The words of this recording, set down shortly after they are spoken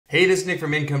Hey, this is Nick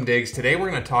from Income Digs. Today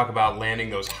we're going to talk about landing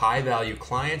those high value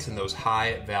clients and those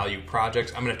high value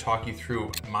projects. I'm going to talk you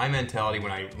through my mentality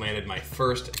when I landed my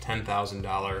first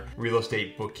 $10,000 real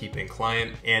estate bookkeeping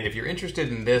client. And if you're interested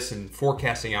in this and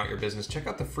forecasting out your business, check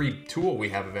out the free tool we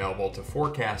have available to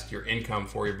forecast your income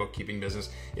for your bookkeeping business.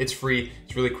 It's free,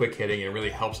 it's really quick hitting, and it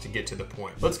really helps to get to the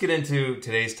point. Let's get into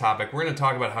today's topic. We're going to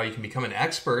talk about how you can become an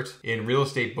expert in real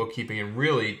estate bookkeeping and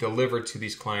really deliver to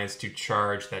these clients to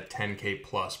charge that 10K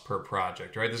plus per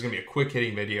project, right? This is gonna be a quick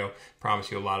hitting video.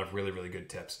 Promise you a lot of really, really good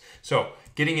tips. So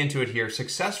getting into it here,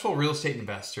 successful real estate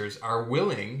investors are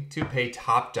willing to pay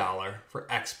top dollar for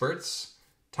experts,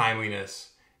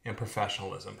 timeliness, and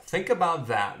professionalism. Think about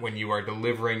that when you are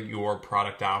delivering your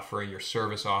product offering, your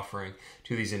service offering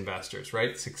to these investors,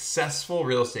 right? Successful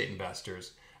real estate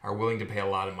investors are willing to pay a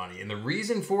lot of money. And the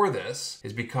reason for this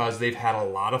is because they've had a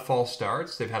lot of false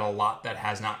starts. They've had a lot that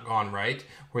has not gone right,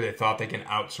 where they thought they can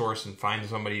outsource and find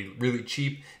somebody really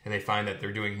cheap, and they find that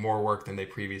they're doing more work than they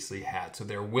previously had. So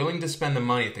they're willing to spend the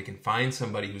money if they can find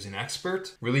somebody who's an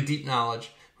expert, really deep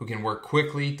knowledge, who can work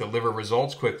quickly, deliver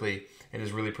results quickly, and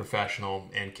is really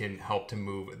professional and can help to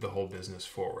move the whole business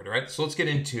forward. All right, so let's get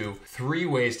into 3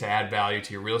 ways to add value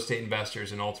to your real estate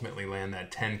investors and ultimately land that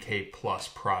 10K plus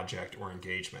project or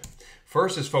engagement.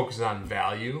 First is focus on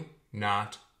value,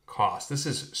 not cost. This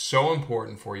is so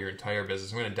important for your entire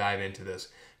business. I'm going to dive into this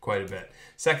quite a bit.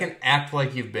 Second, act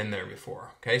like you've been there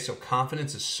before. Okay, so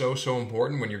confidence is so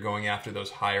important when you're going after those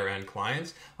higher end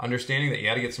clients. Understanding that you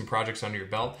got to get some projects under your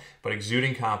belt, but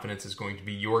exuding confidence is going to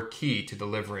be your key to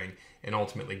delivering and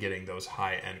ultimately getting those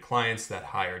high-end clients, that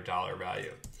higher dollar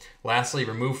value. Lastly,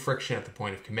 remove friction at the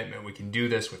point of commitment. We can do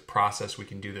this with process. We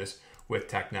can do this with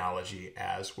technology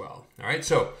as well. All right,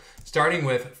 so starting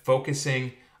with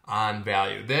focusing on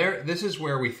value. This is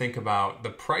where we think about the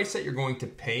price that you're going to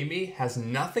pay me has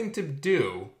nothing to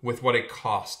do with what it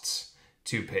costs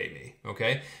to pay me,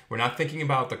 okay? We're not thinking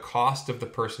about the cost of the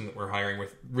person that we're hiring. We're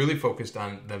really focused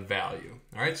on the value.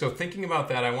 All right, so thinking about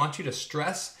that, I want you to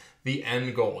stress the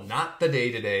end goal, not the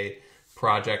day-to-day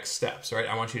project steps, right?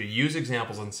 I want you to use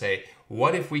examples and say,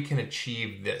 what if we can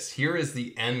achieve this? Here is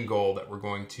the end goal that we're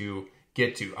going to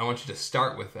get to. I want you to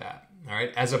start with that, all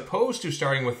right? As opposed to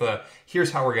starting with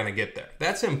here's how we're gonna get there.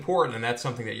 That's important, and that's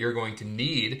something that you're going to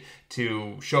need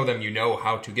to show them you know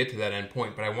how to get to that end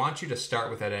point, but I want you to start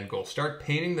with that end goal. Start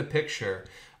painting the picture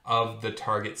of the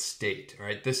target state, all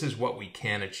right? This is what we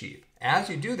can achieve. As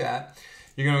you do that,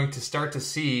 you're going to start to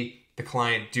see the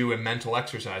client do a mental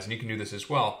exercise, and you can do this as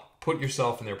well. Put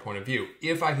yourself in their point of view.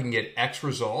 If I can get X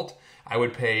result, I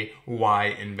would pay Y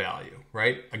in value,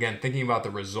 right? Again, thinking about the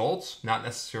results, not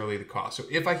necessarily the cost. So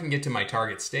if I can get to my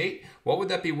target state, what would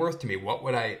that be worth to me? What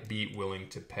would I be willing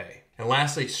to pay? And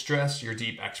lastly, stress your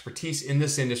deep expertise in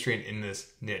this industry and in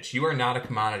this niche. You are not a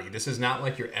commodity. This is not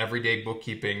like your everyday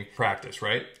bookkeeping practice,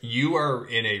 right? You are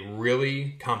in a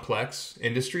really complex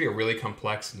industry, a really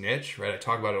complex niche, right? I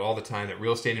talk about it all the time that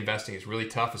real estate investing is really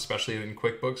tough, especially in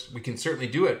QuickBooks. We can certainly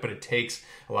do it, but it takes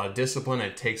a lot of discipline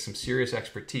and it takes some serious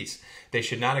expertise. They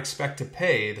should not expect to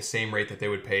pay the same rate that they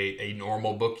would pay a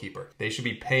normal bookkeeper. They should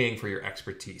be paying for your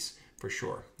expertise, for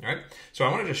sure. All right. So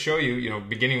I wanted to show you,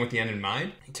 beginning with the end in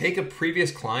mind, take a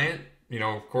previous client.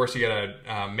 Of course, you got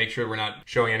to make sure we're not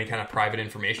showing any kind of private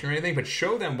information or anything, but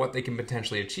show them what they can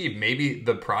potentially achieve. Maybe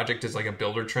the project is like a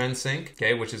builder trend sync,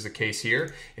 okay, which is the case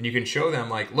here. And you can show them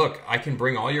like, look, I can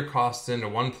bring all your costs into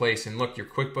one place and look, your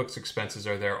QuickBooks expenses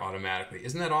are there automatically.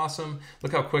 Isn't that awesome?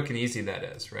 Look how quick and easy that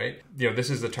is, right? This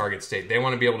is the target state. They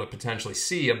want to be able to potentially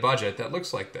see a budget that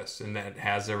looks like this and that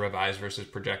has their revised versus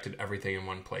projected everything in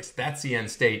one place. That's the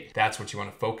end state. That's what you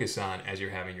want to focus on as you're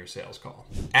having your sales call.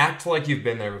 Act like you've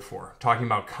been there before. Talking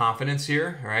about confidence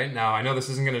here, all right? Now, I know this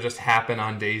isn't going to just happen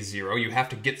on day 0. You have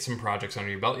to get some projects under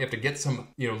your belt. You have to get some,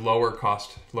 lower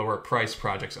cost, lower price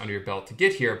projects under your belt to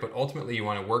get here, but ultimately you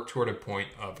want to work toward a point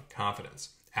of confidence.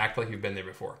 Act like you've been there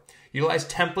before. Utilize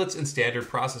templates and standard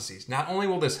processes. Not only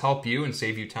will this help you and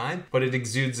save you time, but it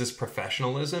exudes this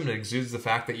professionalism. It exudes the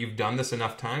fact that you've done this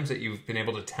enough times that you've been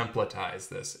able to templatize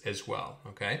this as well,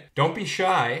 okay? Don't be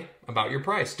shy about your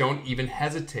price. Don't even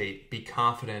hesitate. Be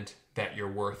confident that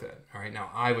you're worth it. All right. Now,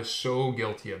 I was so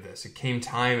guilty of this. It came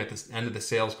time at the end of the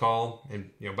sales call.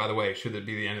 And, by the way, should it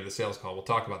be the end of the sales call? We'll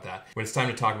talk about that. When it's time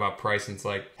to talk about price, and it's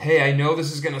like, hey, I know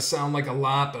this is going to sound like a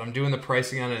lot, but I'm doing the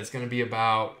pricing on it. It's going to be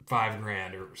about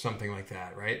 $5,000 or something like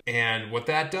that. Right. And what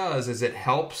that does is it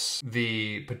helps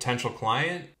the potential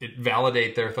client, it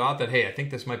validate their thought that, hey, I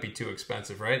think this might be too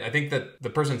expensive. Right. I think that the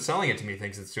person selling it to me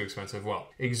thinks it's too expensive. Well,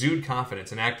 exude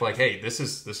confidence and act like, hey, this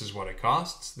is what it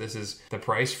costs. This is the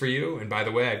price for you. And by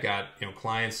the way, I've got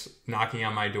clients knocking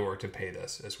on my door to pay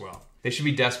this as well. They should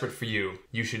be desperate for you.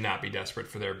 You should not be desperate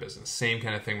for their business. Same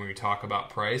kind of thing when we talk about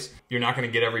price. You're not going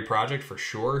to get every project for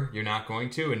sure. You're not going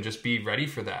to, and just be ready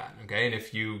for that, okay? And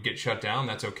if you get shut down,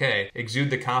 that's okay. Exude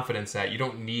the confidence that you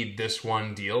don't need this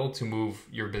one deal to move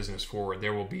your business forward.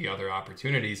 There will be other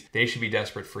opportunities. They should be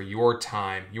desperate for your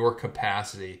time, your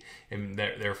capacity, and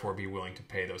therefore be willing to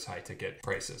pay those high ticket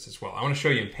prices as well. I want to show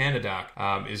you in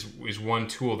PandaDoc is one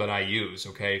tool that I use,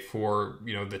 okay, for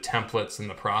the templates and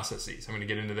the processes. I'm going to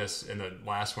get into this in the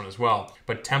last one as well.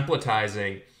 But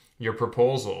templatizing your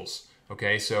proposals,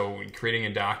 okay, so creating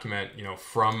a document,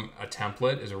 from a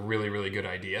template is a really, really good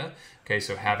idea. Okay,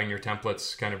 so having your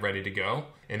templates kind of ready to go,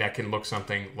 and that can look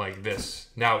something like this.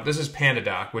 Now, this is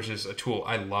PandaDoc, which is a tool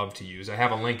I love to use. I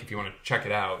have a link if you want to check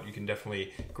it out. You can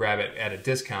definitely grab it at a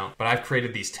discount. But I've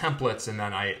created these templates, and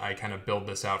then I kind of build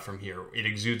this out from here. It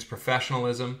exudes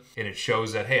professionalism, and it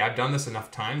shows that, hey, I've done this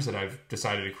enough times that I've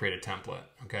decided to create a template,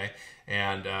 okay?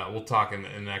 And we'll talk in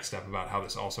the next step about how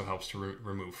this also helps to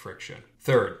remove friction.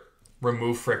 Third,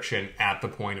 remove friction at the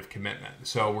point of commitment.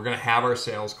 So we're going to have our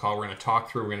sales call. We're going to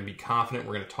talk through. We're going to be confident.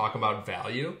 We're going to talk about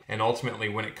value. And ultimately,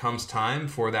 when it comes time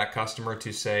for that customer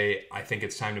to say, I think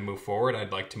it's time to move forward,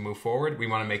 I'd like to move forward, we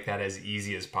want to make that as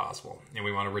easy as possible. And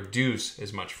we want to reduce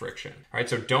as much friction. All right,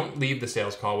 so don't leave the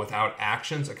sales call without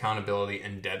actions, accountability,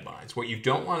 and deadlines. What you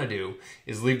don't want to do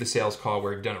is leave the sales call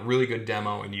where you've done a really good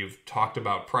demo and you've talked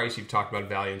about price, you've talked about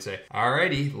value, and say, all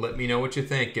righty, let me know what you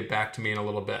think. Get back to me in a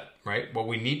little bit. Right? What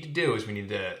we need to do is we need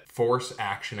to force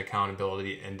action,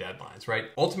 accountability, and deadlines, right?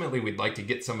 Ultimately, we'd like to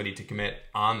get somebody to commit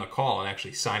on the call and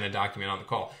actually sign a document on the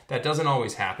call. That doesn't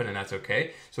always happen, and that's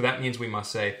okay. So that means we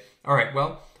must say, all right,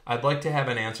 well, I'd like to have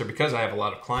an answer because I have a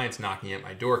lot of clients knocking at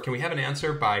my door. Can we have an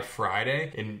answer by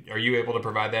Friday? And are you able to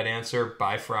provide that answer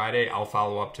by Friday? I'll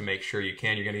follow up to make sure you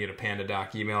can. You're going to get a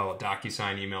PandaDoc email, a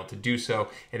DocuSign email to do so.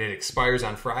 And it expires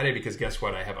on Friday because guess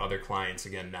what? I have other clients,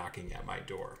 again, knocking at my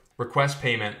door. Request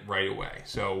payment right away.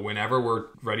 So whenever we're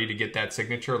ready to get that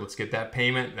signature, let's get that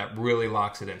payment. That really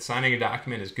locks it in. Signing a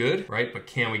document is good, right? But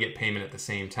can we get payment at the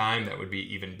same time? That would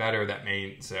be even better. That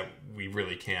means that we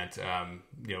really can't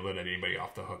let anybody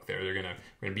off the hook there. We're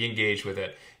gonna be engaged with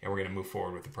it, and we're gonna move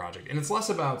forward with the project. And it's less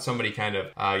about somebody kind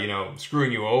of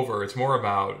screwing you over. It's more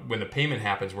about when the payment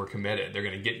happens, we're committed. They're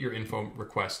gonna get your info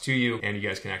request to you, and you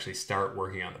guys can actually start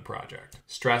working on the project.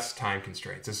 Stress time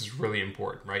constraints. This is really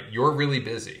important, right? You're really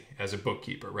busy as a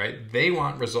bookkeeper, right? They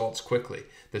want results quickly.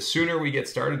 The sooner we get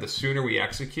started, the sooner we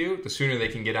execute, the sooner they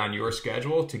can get on your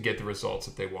schedule to get the results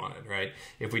that they wanted, right?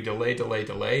 If we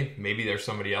delay, maybe there's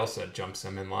somebody else that jumps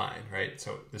them in line, right?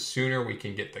 So the sooner we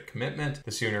can get the commitment,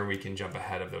 the sooner we can jump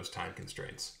ahead of those time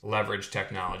constraints. Leverage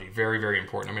technology, very, very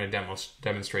important. I'm going to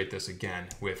demonstrate this again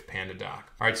with PandaDoc.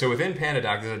 All right, so within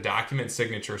PandaDoc, there's a document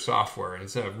signature software, and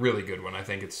it's a really good one. I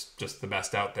think it's just the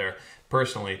best out there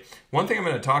personally. One thing I'm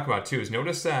going to talk about too is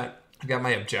notice that I've got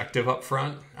my objective up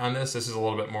front on this. This is a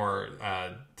little bit more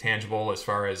tangible as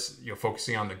far as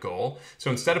focusing on the goal.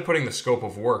 So instead of putting the scope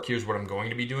of work, here's what I'm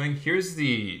going to be doing. Here's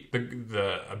the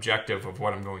objective of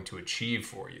what I'm going to achieve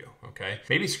for you. Okay,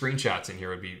 maybe screenshots in here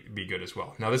would be good as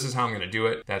well. Now this is how I'm going to do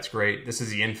it. That's great. This is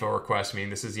the info request.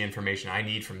 This is the information I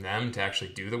need from them to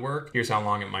actually do the work. Here's how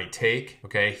long it might take.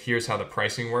 Okay, here's how the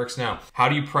pricing works. Now, how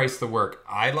do you price the work?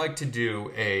 I like to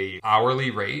do a hourly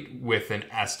rate with an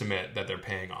estimate that they're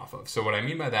paying off of. So what I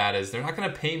mean by that is they're not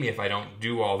going to pay me if I don't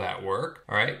do all that work.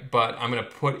 All right. But I'm going to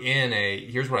put in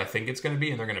here's what I think it's going to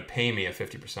be, and they're going to pay me a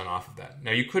 50% off of that.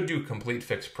 Now you could do complete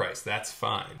fixed price. That's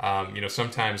fine.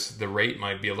 Sometimes the rate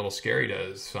might be a little scary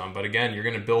to some, but again, you're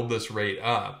going to build this rate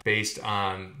up based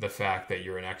on the fact that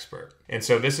you're an expert. And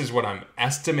so this is what I'm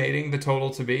estimating the total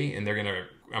to be, and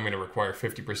I'm going to require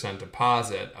 50%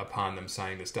 deposit upon them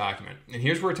signing this document. And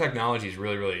here's where technology is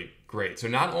really, really great. So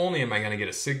not only am I going to get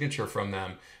a signature from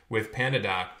them with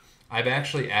PandaDoc, I've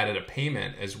actually added a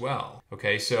payment as well.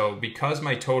 Okay, so because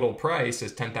my total price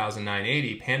is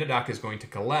 $10,980, PandaDoc is going to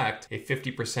collect a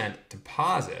 50%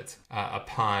 deposit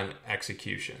upon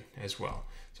execution as well.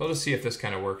 So I'll just see if this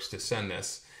kind of works to send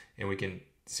this, and we can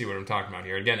see what I'm talking about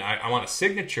here. Again, I want a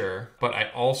signature, but I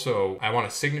also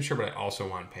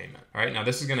want payment. All right, now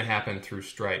this is going to happen through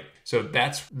Stripe. So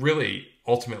that's really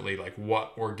ultimately like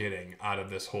what we're getting out of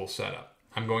this whole setup.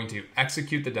 I'm going to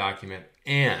execute the document,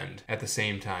 and at the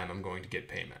same time, I'm going to get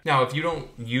payment. Now, if you don't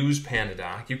use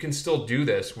PandaDoc, you can still do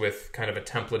this with kind of a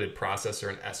templated process or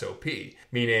an SOP,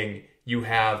 meaning you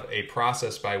have a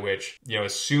process by which,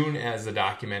 as soon as the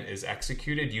document is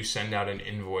executed, you send out an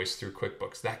invoice through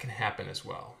QuickBooks. That can happen as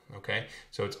well, okay?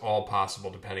 So it's all possible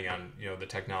depending on, the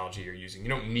technology you're using. You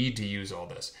don't need to use all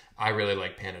this. I really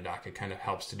like PandaDoc. It kind of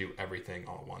helps to do everything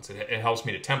all at once. It helps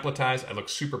me to templatize. I look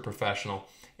super professional,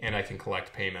 and I can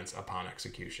collect payments upon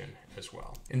execution as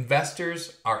well.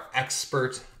 Investors are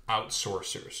expert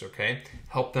outsourcers, okay?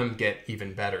 Help them get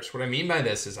even better. So what I mean by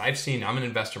this is I'm an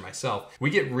investor myself. We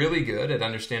get really good at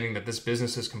understanding that this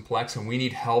business is complex and we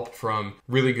need help from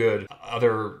really good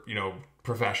other,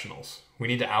 professionals. We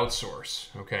need to outsource,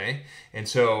 okay? And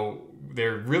so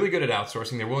they're really good at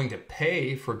outsourcing. They're willing to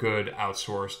pay for good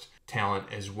outsourced talent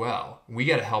as well. We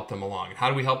got to help them along. And how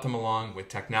do we help them along? With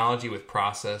technology, with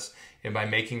process, and by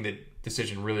making the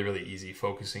decision really, really easy,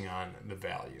 focusing on the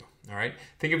value. All right.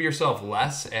 Think of yourself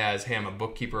less as, hey, I'm a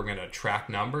bookkeeper, I'm going to track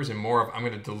numbers, and more of, I'm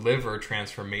going to deliver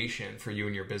transformation for you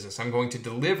and your business. I'm going to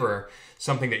deliver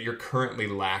something that you're currently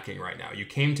lacking right now. You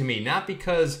came to me not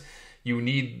because you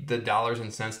need the dollars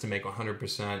and cents to make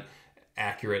 100%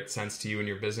 accurate sense to you and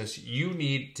your business. You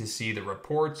need to see the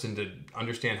reports and to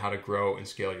understand how to grow and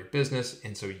scale your business.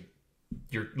 And so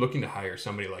you're looking to hire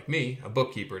somebody like me, a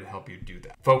bookkeeper, to help you do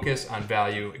that. Focus on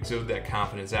value, exude that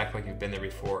confidence, act like you've been there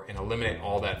before, and eliminate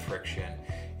all that friction.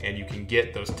 And you can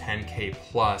get those 10K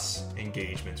plus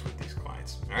engagements with these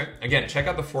clients. All right. Again, check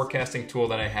out the forecasting tool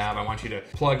that I have. I want you to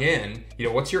plug in,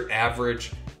 what's your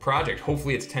average project?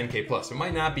 Hopefully it's 10K plus. It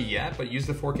might not be yet, but use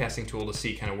the forecasting tool to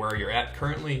see kind of where you're at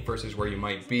currently versus where you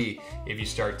might be if you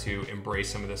start to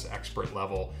embrace some of this expert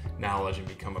level knowledge and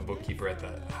become a bookkeeper at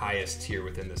the highest tier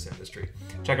within this industry.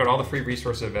 Check out all the free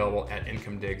resources available at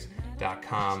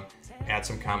incomedigs.com. Add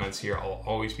some comments here. I'll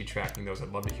always be tracking those.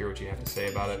 I'd love to hear what you have to say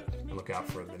about it, and look out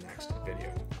for the next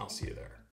video. I'll see you there.